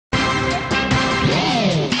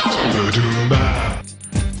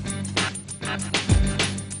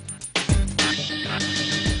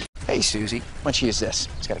Hey, Susie, why don't you use this?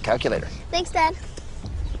 It's got a calculator. Thanks, Dad.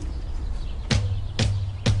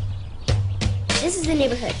 This is the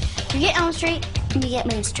neighborhood. You get Elm Street, and you get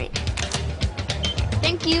Main Street.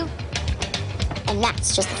 Thank you. And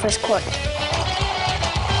that's just the first quarter.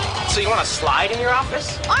 So you want a slide in your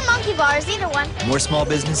office? Or monkey bars, either one. More small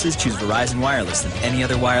businesses choose Verizon Wireless than any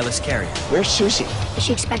other wireless carrier. Where's Susie? Is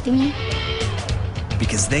she expecting me?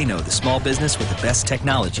 Because they know the small business with the best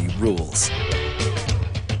technology rules.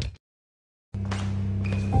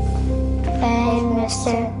 Hey,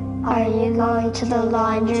 mister, are you going to the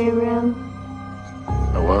laundry room?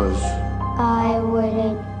 I was. I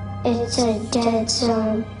wouldn't. It's a dead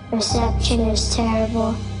zone. Reception is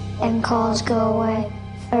terrible, and calls go away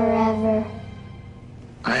forever.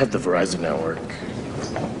 I have the Verizon network.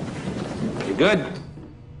 You're good.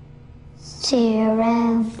 See you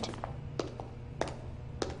around.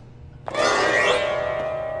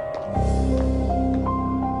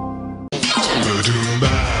 Ba-doom-ba.